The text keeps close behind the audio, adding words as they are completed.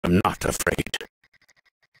I'm not afraid.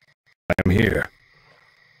 I am here.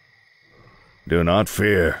 Do not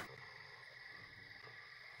fear.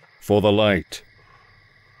 For the light.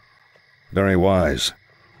 Very wise.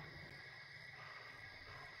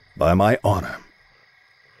 By my honor.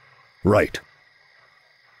 Right.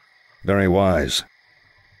 Very wise.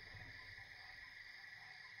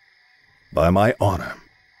 By my honor.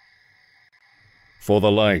 For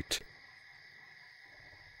the light.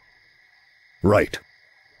 Right.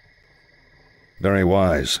 Very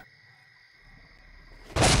wise.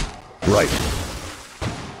 Right.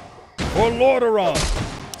 For Lordaeron.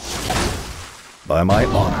 By my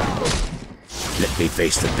honor. Let me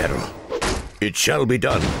face the peril. It shall be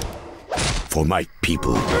done. For my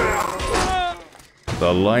people.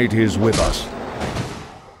 The light is with us.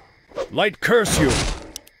 Light curse you!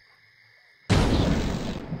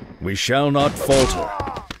 We shall not falter.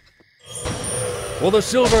 For the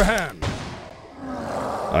silver hand.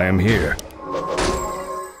 I am here.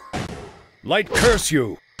 Light curse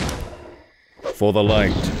you! For the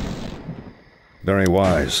light. Very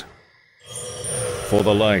wise. For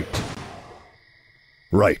the light.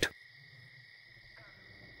 Right.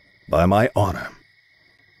 By my honor.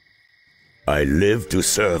 I live to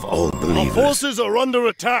serve all believers. Our forces are under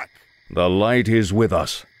attack. The light is with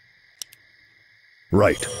us.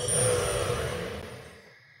 Right.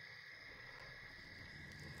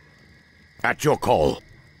 At your call.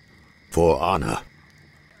 For honor.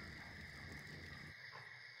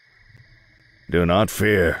 Do not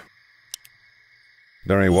fear.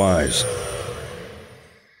 Very wise.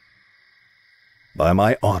 By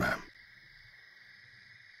my honor.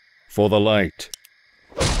 For the light.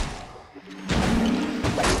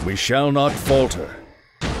 We shall not falter.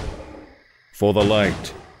 For the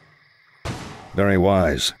light. Very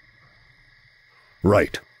wise.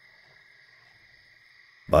 Right.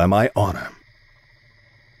 By my honor.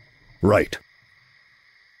 Right.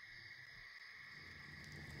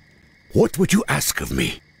 What would you ask of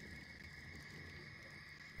me?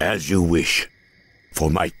 As you wish. For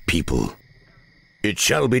my people. It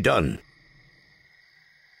shall be done.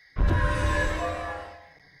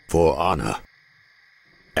 For honor.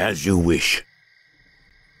 As you wish.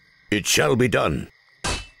 It shall be done.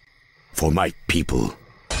 For my people.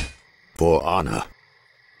 For honor.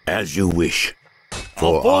 As you wish.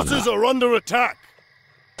 For Our forces honor. are under attack.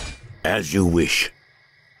 As you wish.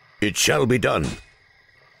 It shall be done.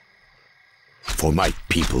 For my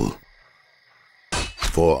people.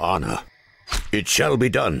 For honor. It shall be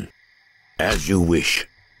done. As you wish.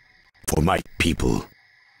 For my people.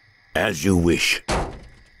 As you wish.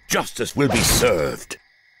 Justice will be served.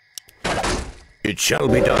 It shall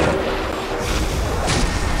be done.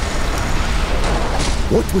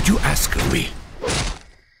 What would you ask of me?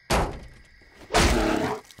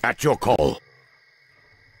 At your call.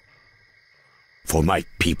 For my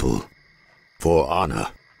people. For honor.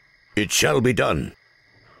 It shall be done.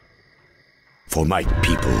 For my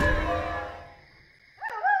people.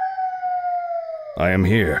 I am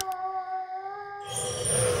here.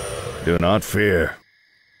 Do not fear.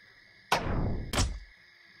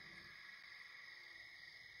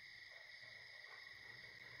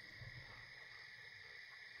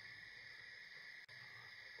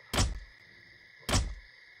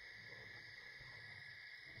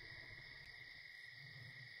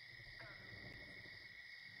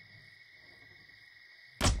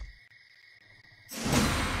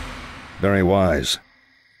 Very wise.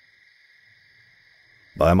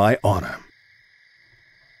 By my honor.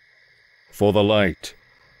 For the light.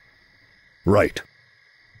 Right.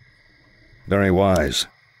 Very wise.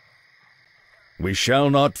 We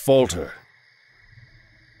shall not falter.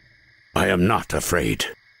 I am not afraid.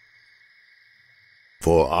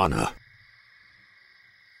 For honor.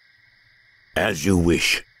 As you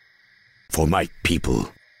wish. For my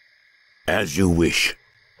people. As you wish.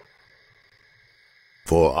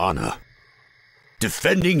 For honor.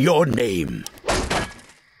 Defending your name.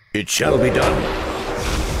 It shall be done.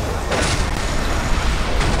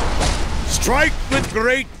 Strike with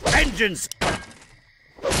great vengeance!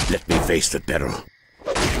 Let me face the peril.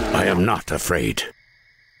 I am not afraid.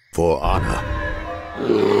 For honor.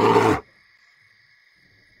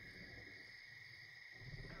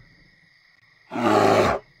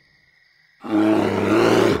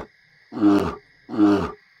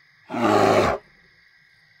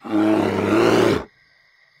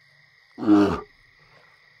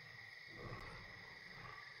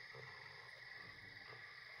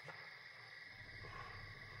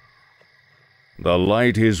 The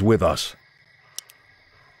light is with us.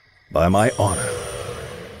 By my honor.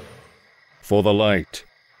 For the light.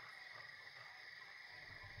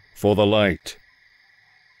 For the light.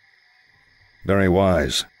 Very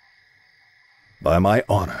wise. By my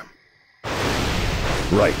honor.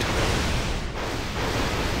 Right.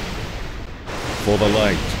 For the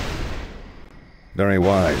light. Very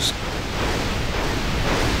wise.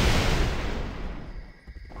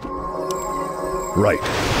 Right.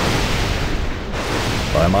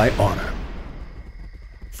 By my honor.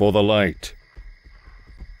 For the light.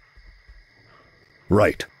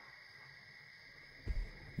 Right.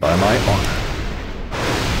 By my honor.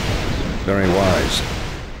 Very wise.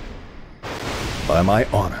 By my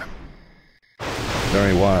honor.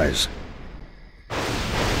 Very wise.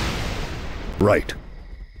 Right.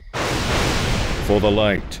 For the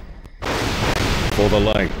light. For the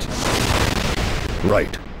light.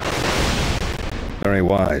 Right. Very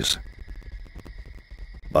wise.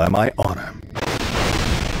 By my honor.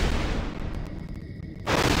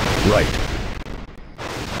 Right.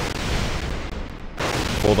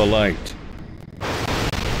 For the light.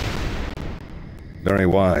 Very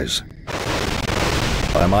wise.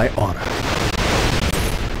 By my honor.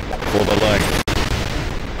 For the light.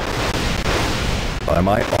 By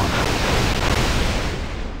my honor.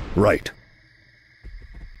 Right.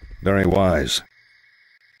 Very wise.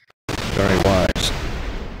 Very wise.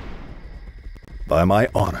 By my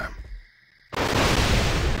honor.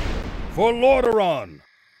 For Lordaeron!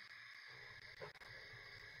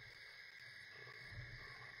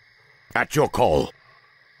 At your call.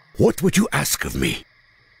 What would you ask of me?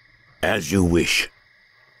 As you wish.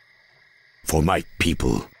 For my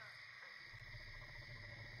people.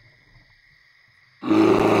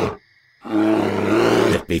 Let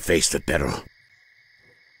me face the peril.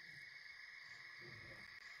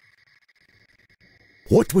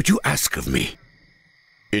 What would you ask of me?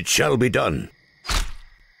 It shall be done.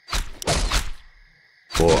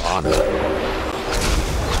 For honor.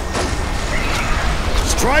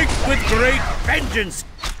 Strike with great vengeance!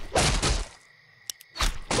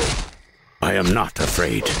 I am not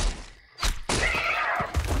afraid.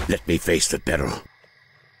 Let me face the peril.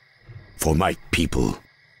 For my people.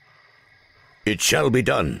 It shall be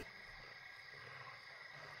done.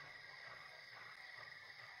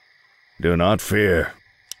 Do not fear.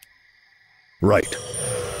 Right.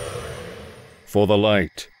 For the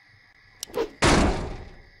light. The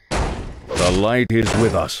light is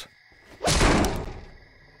with us.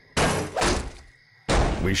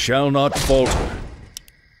 We shall not falter.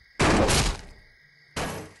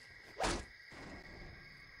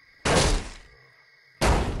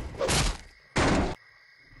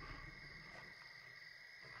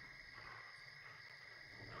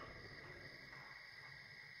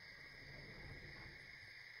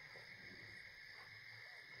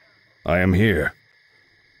 I am here.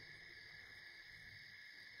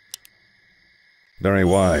 Very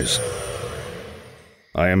wise.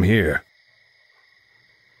 I am here.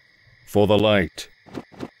 For the light.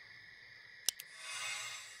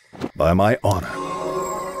 By my honor.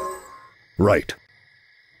 Right.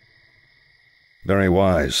 Very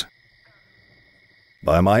wise.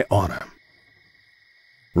 By my honor.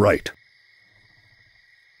 Right.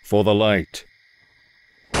 For the light.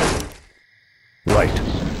 Right.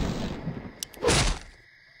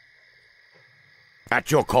 At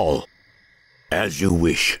your call. As you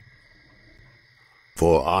wish.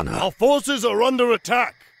 For honor. Our forces are under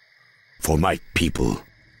attack! For my people.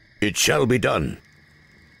 It shall be done.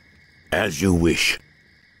 As you wish.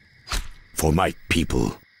 For my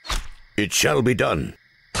people. It shall be done.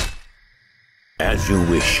 As you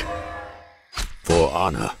wish. For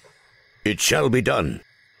honor. It shall be done.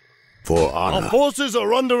 For honor. Our forces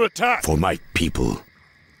are under attack! For my people.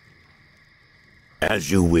 As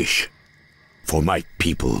you wish. For my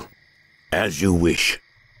people. As you wish.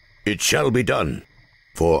 It shall be done.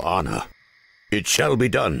 For honor. It shall be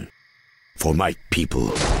done. For my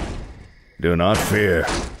people. Do not fear.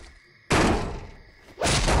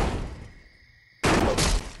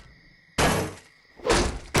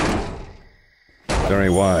 Very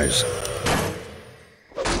wise.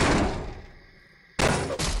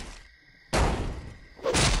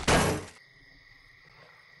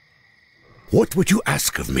 What would you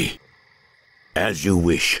ask of me? As you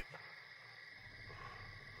wish.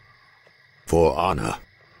 For honor.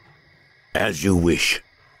 As you wish.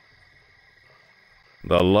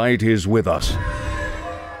 The light is with us.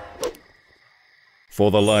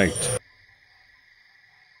 For the light.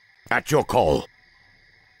 At your call.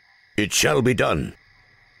 It shall be done.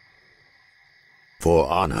 For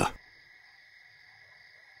honor.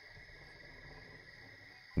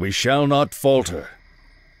 We shall not falter.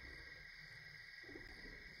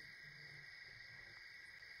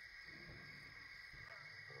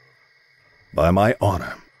 By my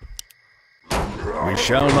honor. We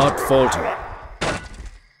shall not falter.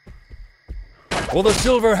 For the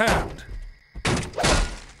silver hand.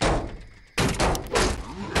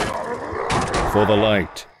 For the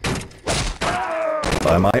light.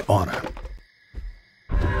 By my honor.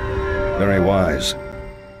 Very wise.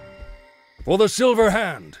 For the silver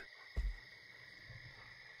hand.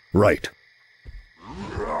 Right.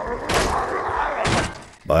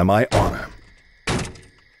 By my honor.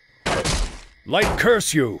 Light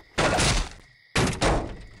curse you.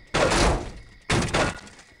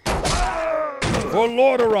 For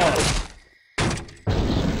Lordaeron.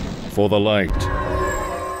 For the light.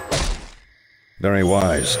 Very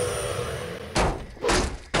wise.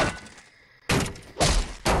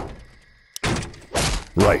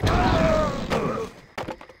 Right.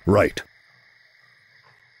 Right.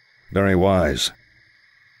 Very wise.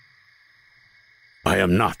 I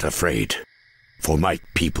am not afraid for my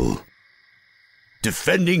people.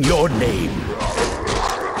 Defending your name.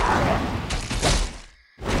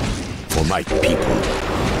 For my people.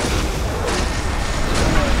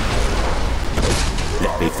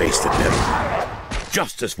 Let me face the peril.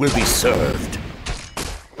 Justice will be served.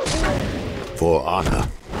 For honor.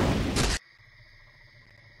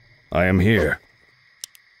 I am here.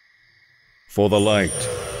 For the light.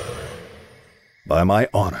 By my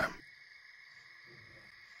honor.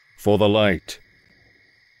 For the light.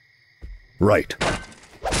 Right.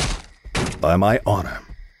 By my honor.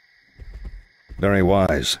 Very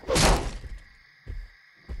wise.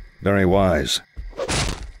 Very wise.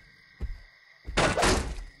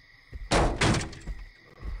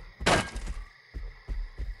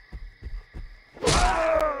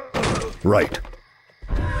 Right.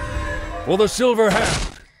 For the silver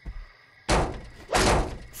hand.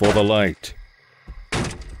 For the light.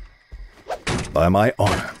 By my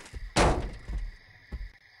honor.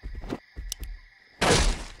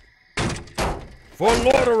 For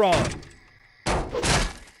Lordaeron.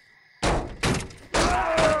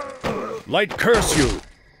 Light curse you.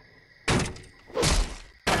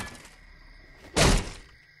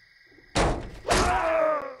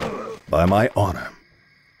 By my honor.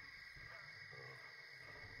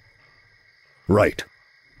 Right.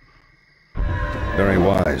 Very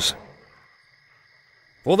wise.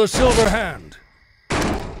 For the silver hand.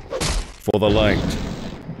 For the light.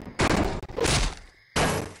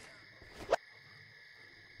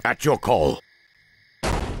 At your call.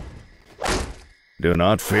 Do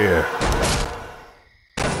not fear.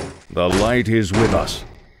 The light is with us.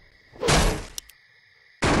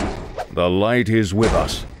 The light is with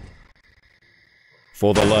us.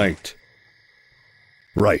 For the light.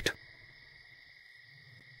 Right.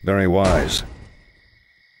 Very wise.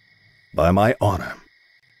 By my honor.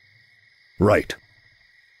 Right.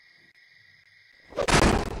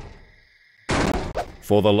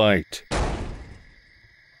 For the light.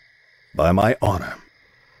 By my honor.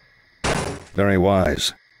 Very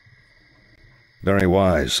wise. Very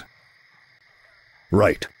wise.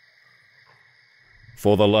 Right.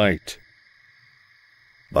 For the light.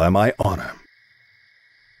 By my honor.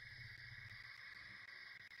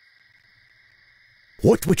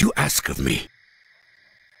 What would you ask of me?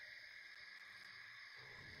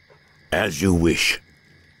 As you wish.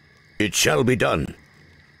 It shall be done.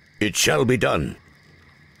 It shall be done.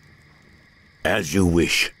 As you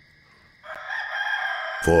wish.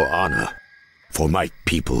 For honor. For my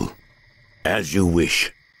people. As you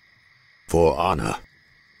wish. For honor.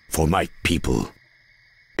 For my people.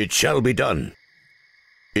 It shall be done.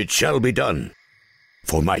 It shall be done.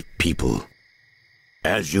 For my people.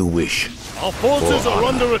 As you wish. Our forces are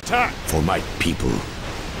under attack. For my people.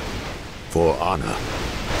 For honor.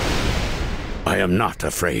 I am not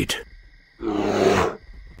afraid.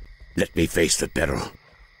 Let me face the peril.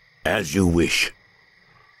 As you wish.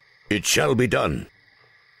 It shall be done.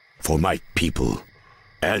 For my people.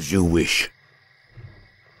 As you wish.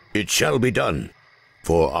 It shall be done.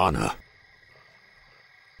 For honor.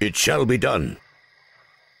 It shall be done.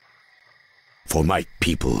 For my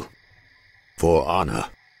people. For honor.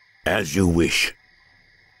 As you wish.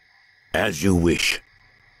 As you wish.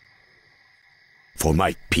 For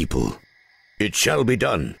my people. It shall be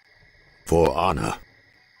done. For honor.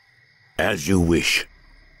 As you wish.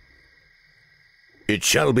 It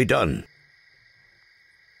shall be done.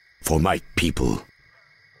 For my people.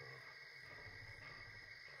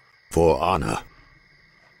 For honor.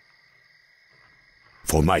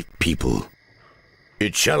 For my people.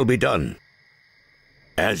 It shall be done.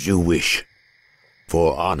 As you wish.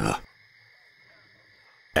 For honor.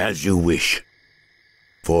 As you wish.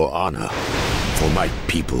 For honor. For my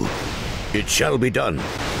people. It shall be done.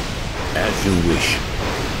 As you wish.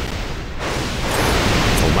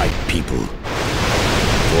 For my people.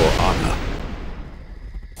 For honor.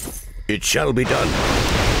 It shall be done.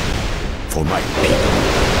 For my people.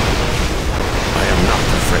 I am not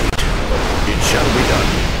afraid. It shall be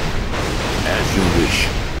done. As you wish.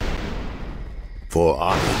 For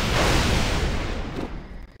honor.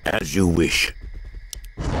 As you wish.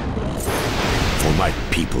 For my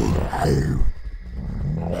people.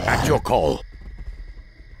 At your call.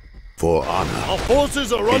 For honor. Our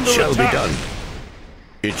forces are under It shall be attack. done.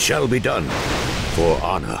 It shall be done. For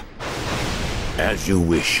honor. As you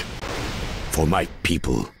wish. For my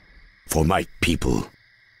people. For my people.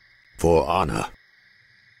 For honor.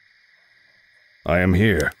 I am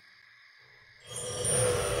here.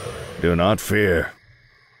 Do not fear.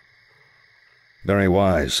 Very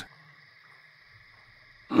wise.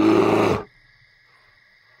 Let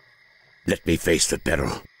me face the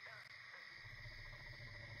peril.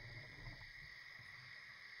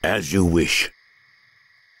 As you wish.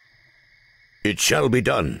 It shall be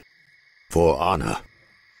done. For honor.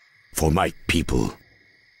 For my people.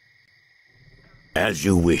 As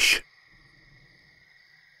you wish.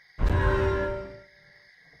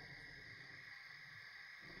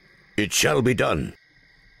 It shall be done.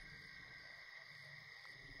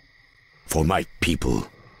 For my people.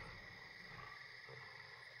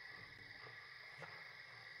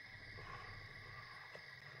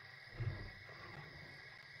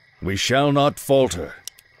 We shall not falter.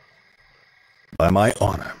 By my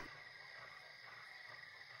honor.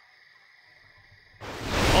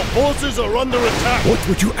 Our forces are under attack. What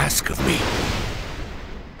would you ask of me?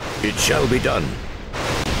 It shall be done.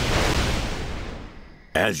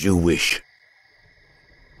 As you wish.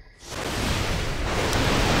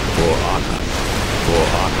 For honor. For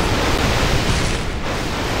honor.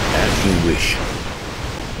 As you wish.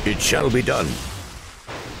 It shall be done.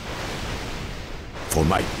 For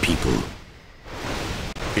my people.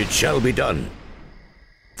 It shall be done.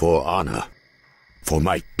 For honor. For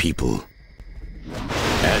my people.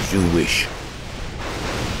 As you wish.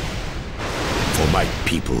 For my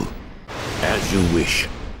people. As you wish.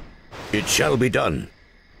 It shall be done.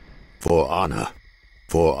 For honor.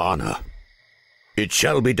 For honor. It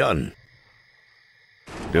shall be done.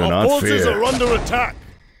 Do Our not forces fear. are under attack.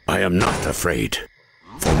 I am not afraid.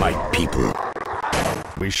 For my people.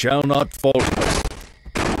 We shall not falter.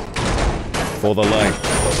 For the light.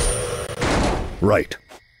 Right.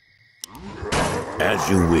 As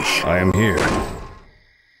you wish. I am here.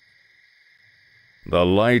 The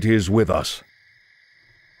light is with us.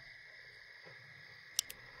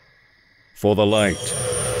 For the light.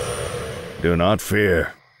 Do not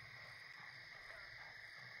fear.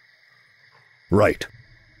 Right.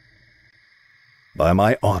 By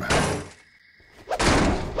my honor.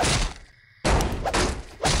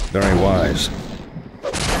 Very wise.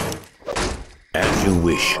 As you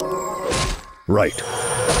wish. Right.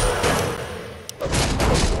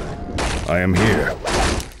 I am here.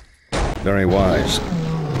 Very wise.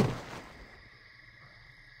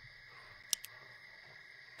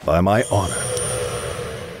 By my honor.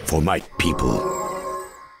 For my people.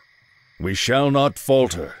 We shall not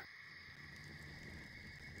falter.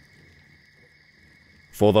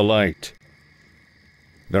 For the light.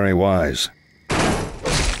 Very wise.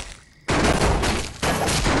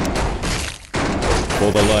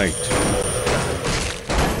 For the light.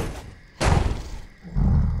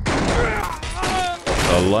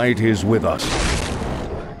 The light is with us.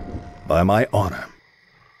 By my honor.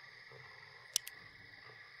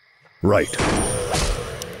 Right.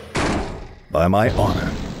 By my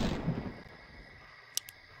honor.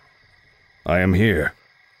 I am here.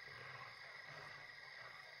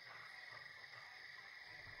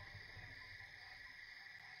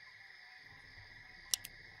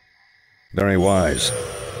 Very wise.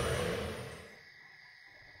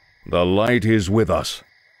 The light is with us.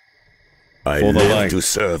 I For the live light. to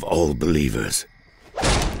serve all believers.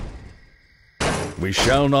 We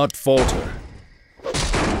shall not falter.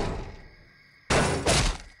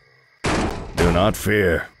 Do not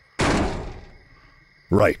fear.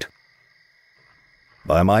 Right.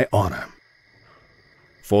 By my honor.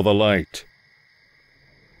 For the light.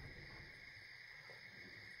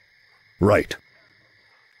 Right.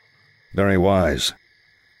 Very wise.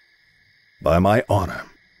 By my honor.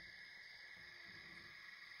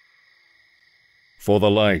 For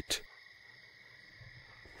the light.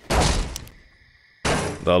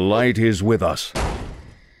 The light is with us.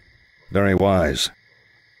 Very wise.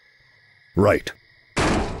 Right.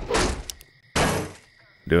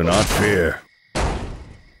 Do not fear.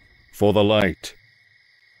 For the light.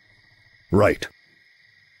 Right.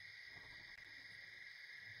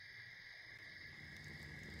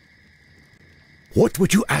 What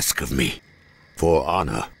would you ask of me? For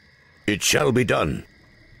honor. It shall be done.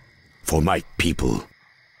 For my people.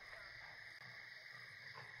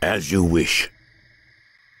 As you wish.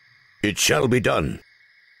 It shall be done.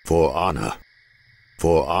 For honor.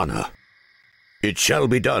 For honor. It shall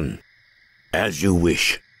be done. As you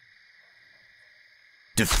wish.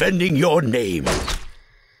 Defending your name.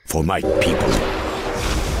 For my people.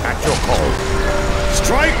 At your call.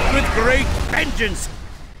 Strike with great vengeance.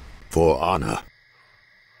 For honor.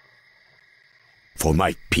 For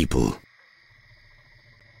my people.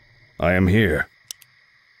 I am here.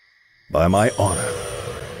 By my honor.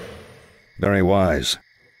 Very wise.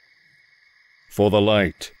 For the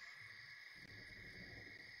light.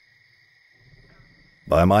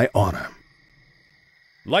 By my honor.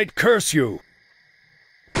 Light curse you!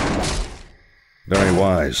 Very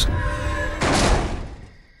wise.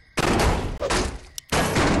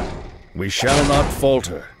 We shall not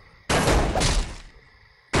falter.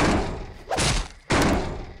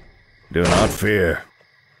 Do not fear.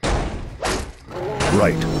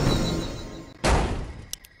 Right.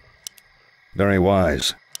 Very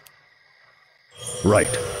wise.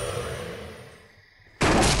 Right.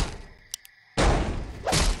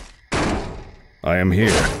 I am here.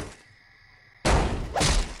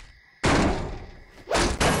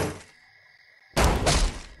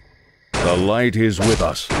 The light is with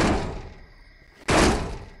us.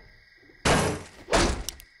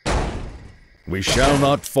 We shall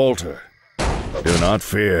not falter. Do not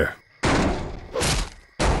fear.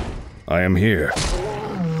 I am here.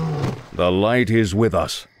 The light is with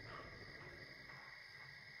us.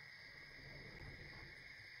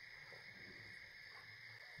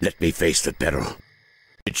 Let me face the peril.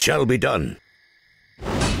 It shall be done.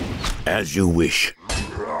 As you wish.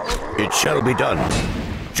 It shall be done.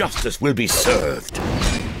 Justice will be served.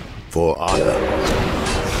 For honor.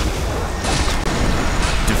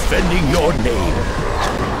 Defending your name.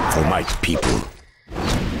 For my people.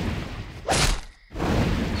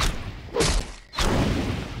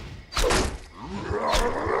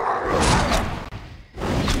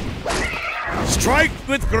 Strike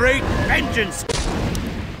with great vengeance.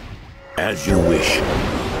 As you wish.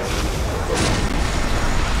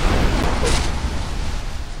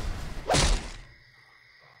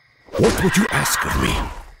 What would you ask of me?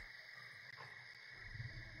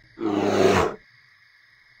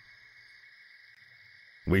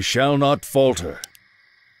 We shall not falter.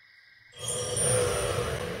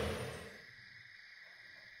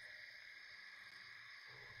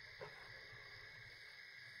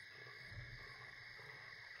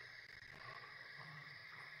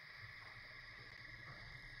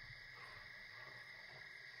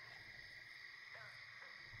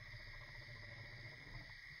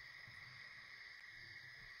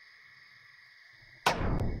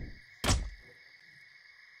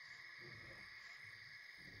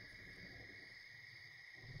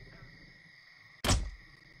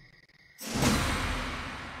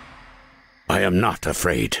 I am not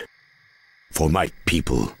afraid. For my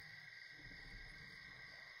people.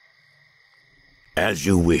 As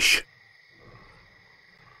you wish.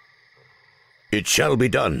 It shall be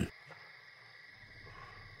done.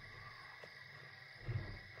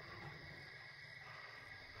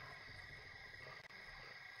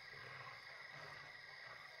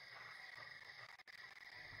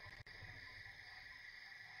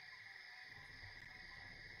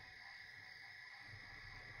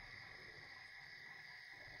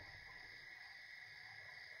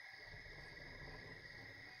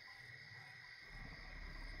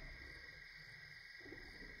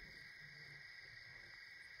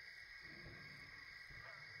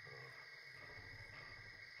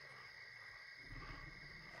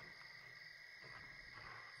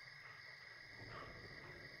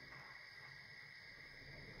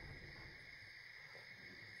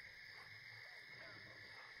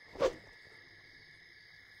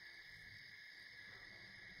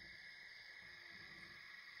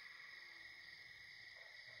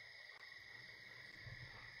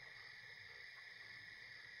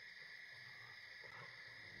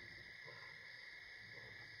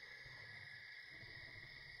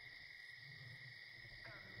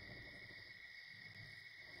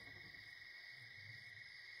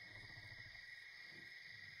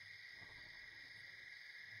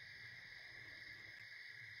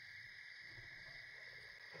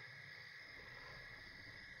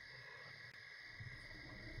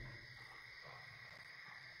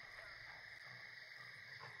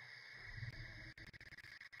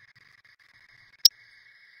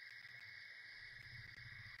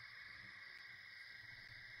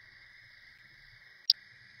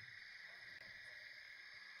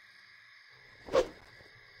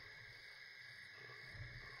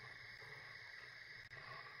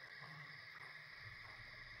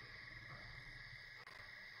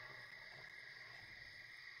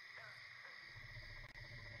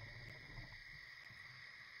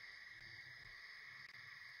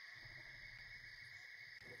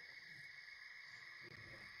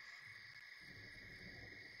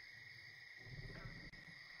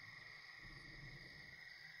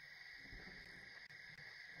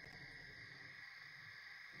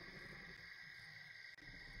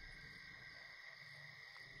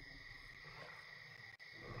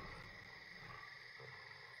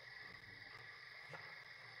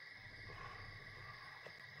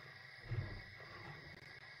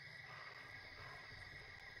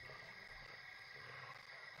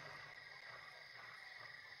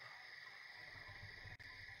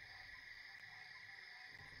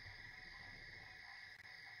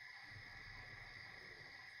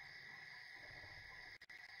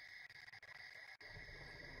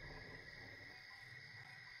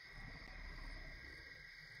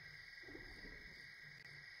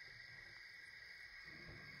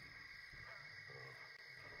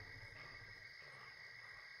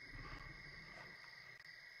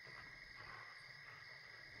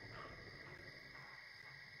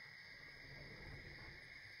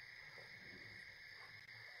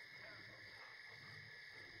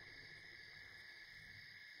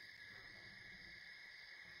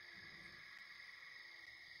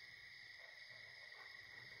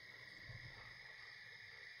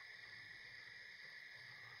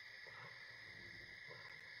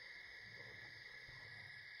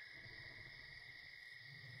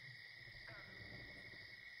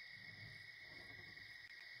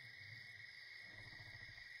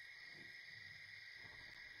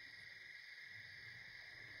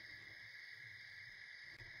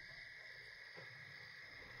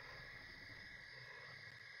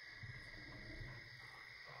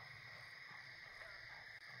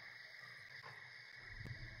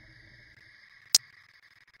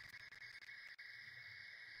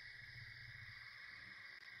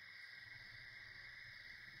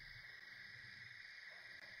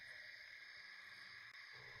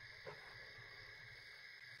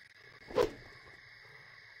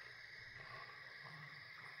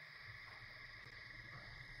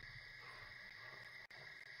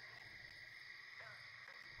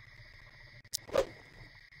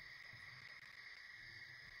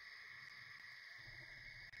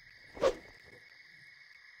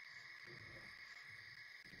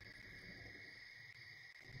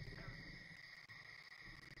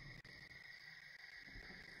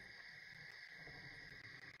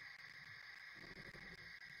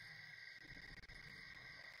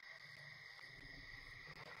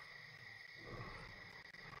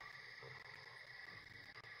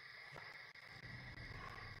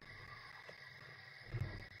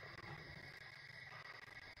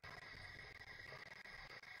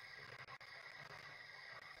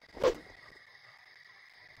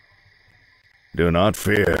 Do not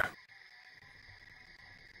fear.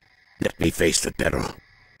 Let me face the peril.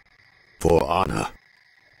 For honor.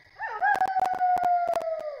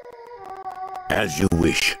 As you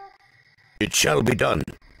wish. It shall be done.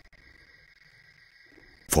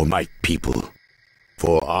 For my people.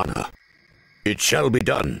 For honor. It shall be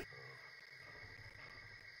done.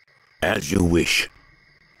 As you wish.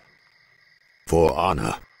 For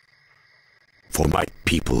honor. For my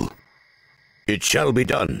people. It shall be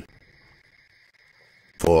done.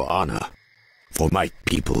 For honor. For my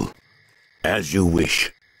people. As you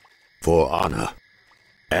wish. For honor.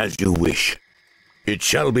 As you wish. It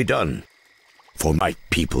shall be done. For my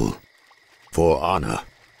people. For honor.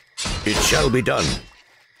 It shall be done.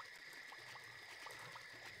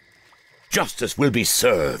 Justice will be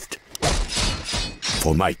served.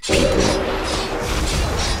 For my people.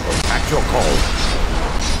 At your call.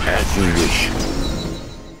 As you wish.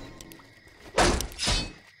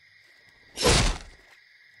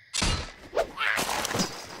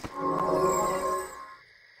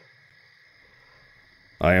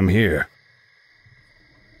 I am here.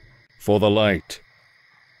 For the light.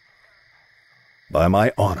 By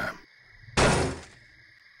my honor.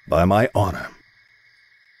 By my honor.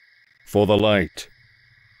 For the light.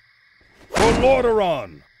 For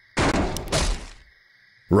Lordaeron!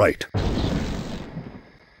 Right.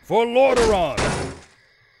 For Lordaeron!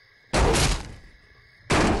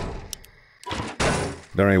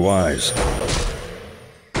 Very wise.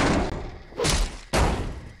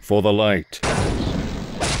 For the light.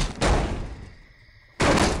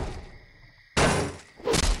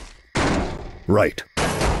 Right.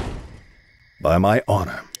 By my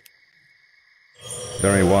honor.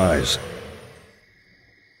 Very wise.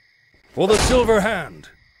 For the silver hand.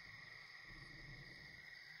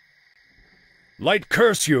 Light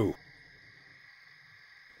curse you.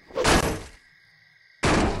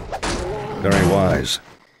 Very wise.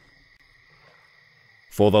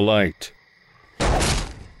 For the light.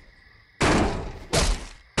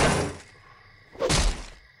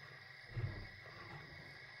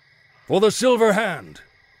 For the silver hand.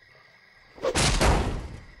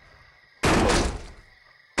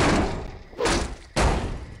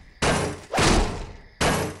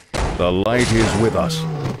 The light is with us.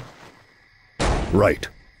 Right.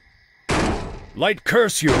 Light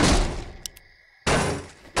curse you.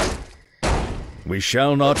 We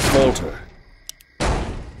shall not falter.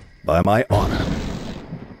 By my honor.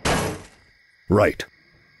 Right.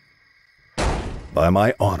 By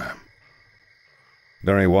my honor.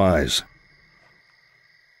 Very wise.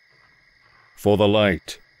 For the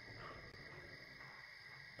light.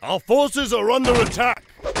 Our forces are under attack.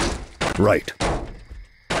 Right.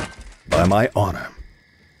 By my honor.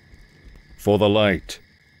 For the light.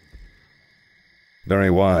 Very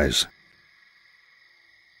wise.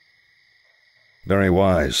 Very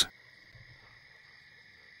wise.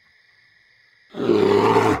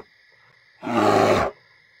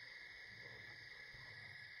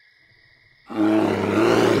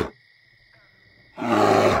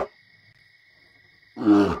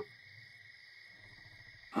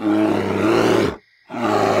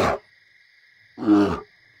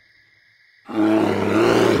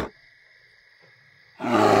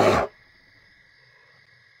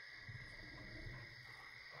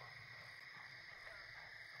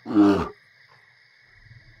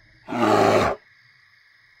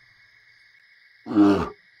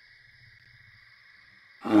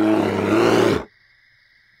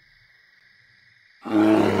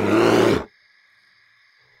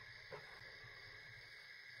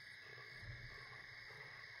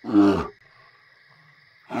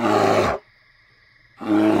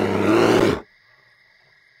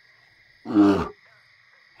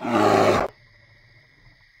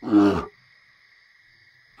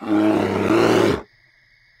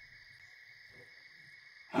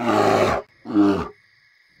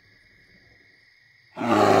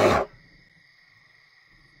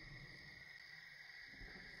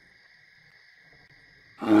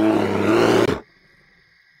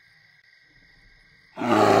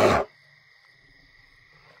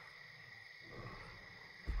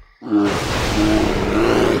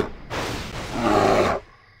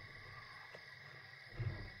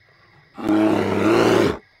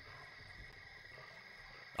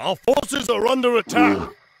 Our forces are under attack.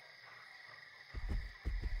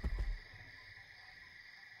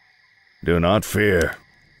 Do not fear.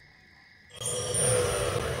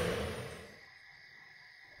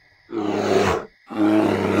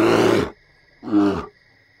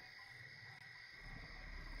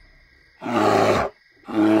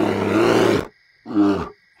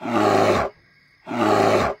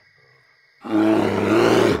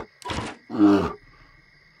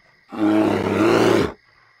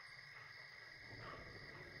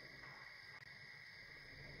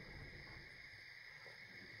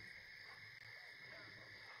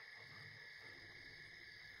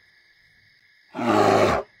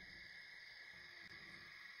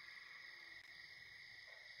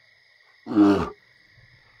 I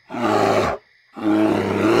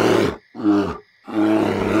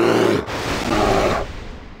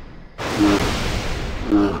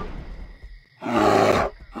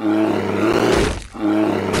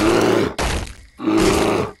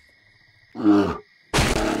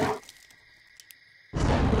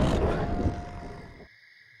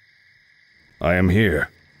am here.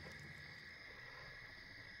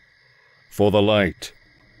 For the light.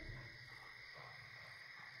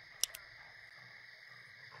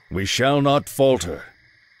 We shall not falter.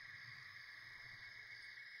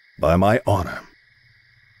 By my honor.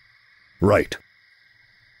 Right.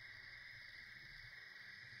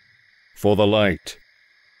 For the light.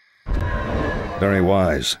 Very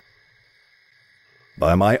wise.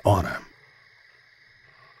 By my honor.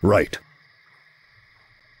 Right.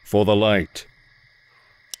 For the light.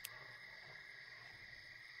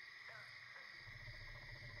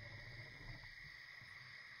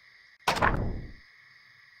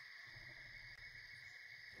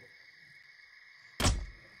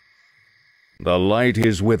 The light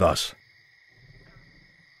is with us.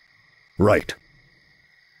 Right.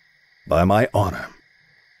 By my honor.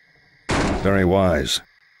 Very wise.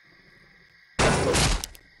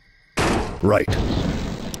 Right.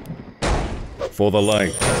 For the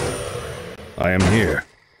light. I am here.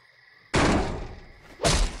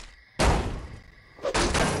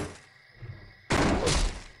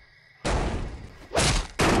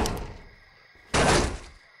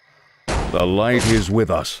 The light is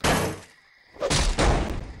with us.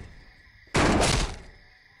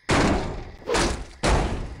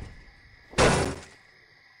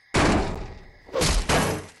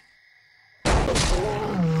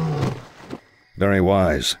 Very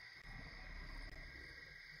wise.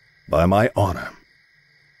 By my honor.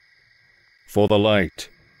 For the light.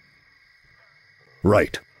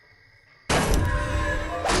 Right.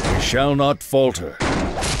 We shall not falter.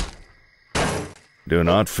 Do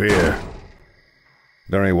not fear.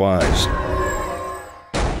 Very wise.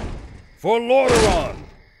 For Lordaeron!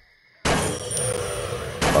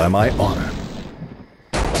 By my honor.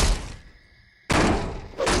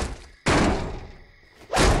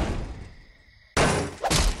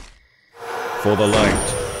 For the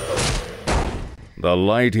light. The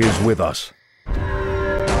light is with us.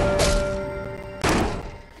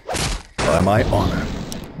 By my honor.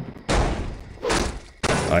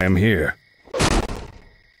 I am here.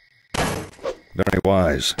 Very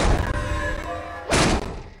wise.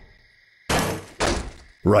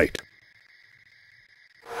 Right.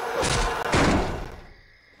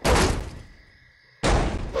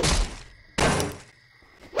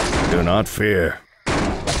 Do not fear.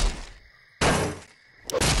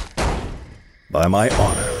 By my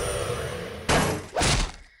honor.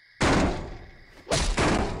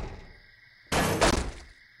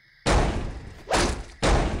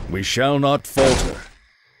 We shall not falter.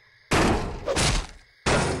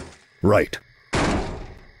 Right.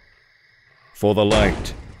 For the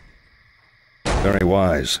light. Very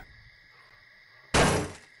wise.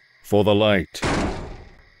 For the light.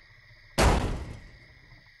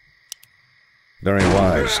 Very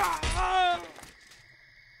wise.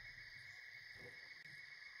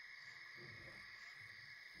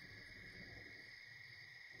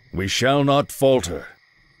 We shall not falter.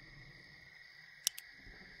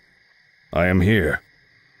 I am here.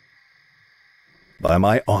 By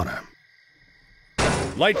my honor.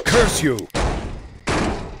 Light curse you!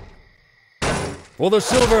 For the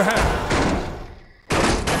silver hand!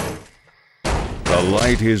 The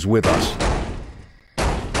light is with us.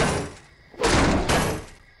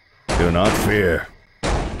 Do not fear.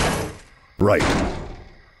 Right.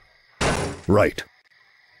 Right.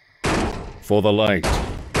 For the light.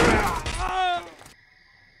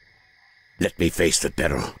 Let me face the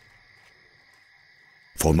peril.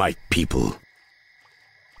 For my people.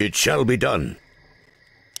 It shall be done.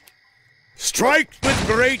 Strike with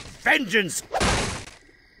great vengeance!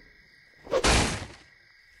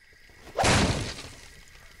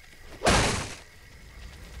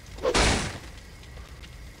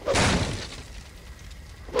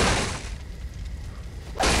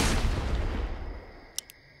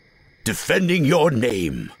 Defending your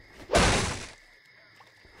name.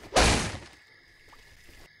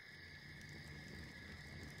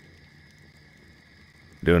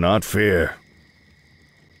 Do not fear.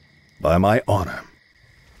 By my honor.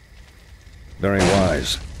 Very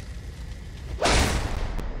wise.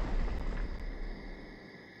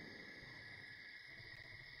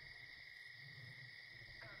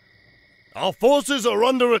 Our forces are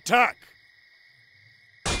under attack.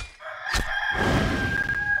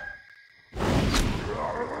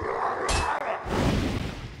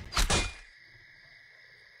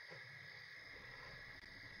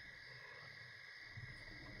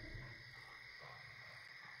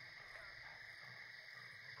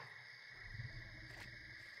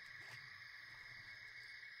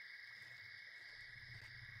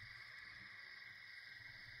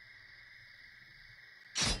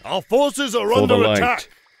 Our forces are For the under light. attack.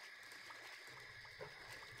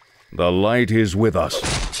 The light is with us.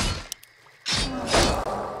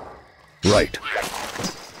 Right.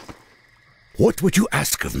 What would you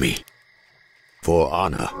ask of me? For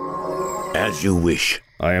honor. As you wish.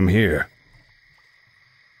 I am here.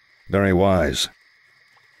 Very wise.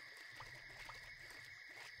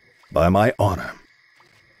 By my honor.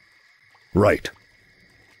 Right.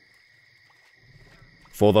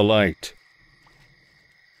 For the light.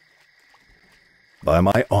 By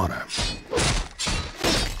my honor.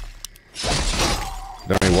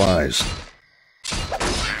 Very wise.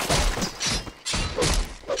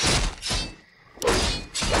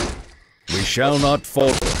 We shall not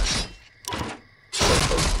falter.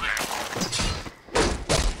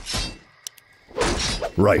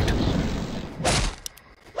 Right.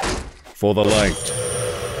 For the light.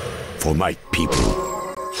 For my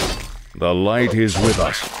people. The light is with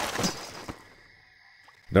us.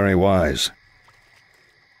 Very wise.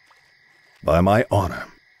 By my honor.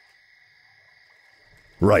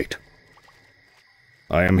 Right.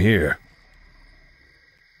 I am here.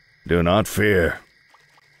 Do not fear.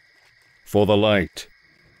 For the light.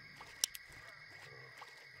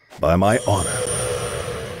 By my honor.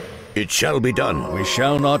 It shall be done. We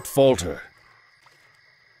shall not falter.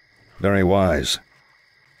 Very wise.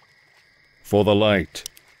 For the light.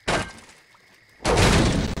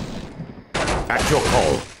 At your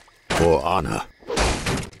call. For honor.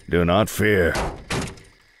 Do not fear.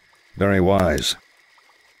 Very wise.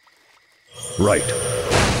 Right.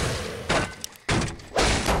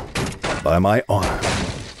 By my honor.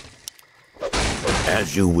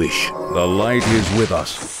 As you wish. The light is with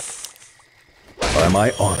us. By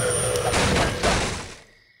my honor.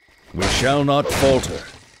 We shall not falter.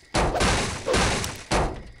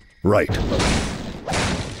 Right.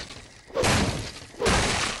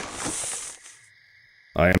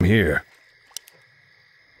 I am here.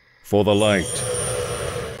 For the light.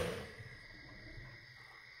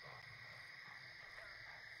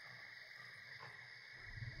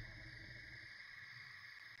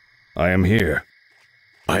 I am here.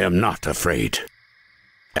 I am not afraid.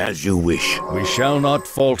 As you wish. We shall not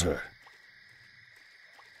falter.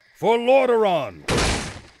 For Lordaeron.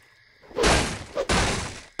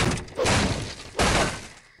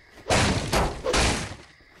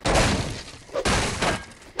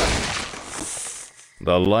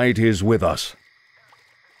 The light is with us.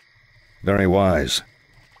 Very wise.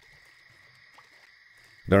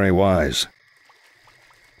 Very wise.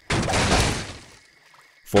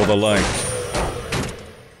 For the light.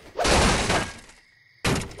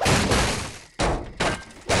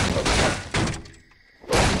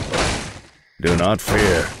 Do not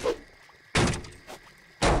fear.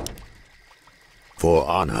 For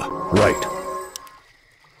honor. Right.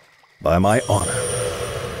 By my honor.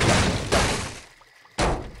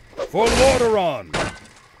 For Lordaeron.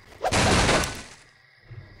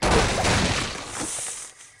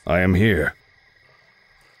 I am here.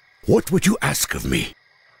 What would you ask of me?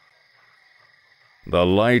 The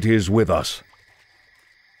light is with us.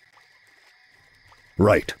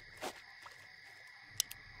 Right.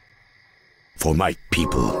 For my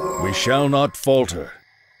people. We shall not falter.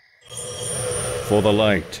 For the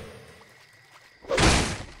light.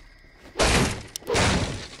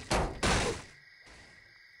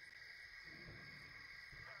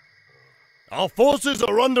 Our forces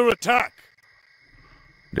are under attack.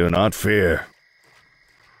 Do not fear.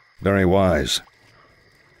 Very wise.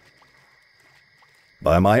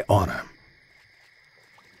 By my honor.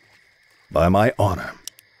 By my honor.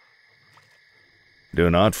 Do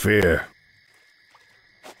not fear.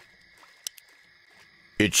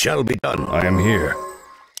 It shall be done. I am here.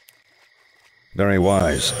 Very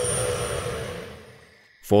wise.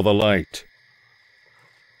 For the light.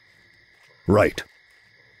 Right.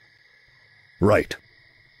 Right.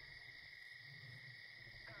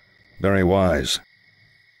 Very wise.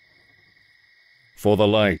 For the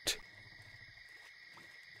light.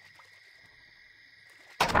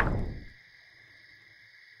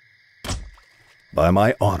 By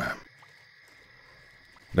my honor.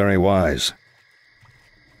 Very wise.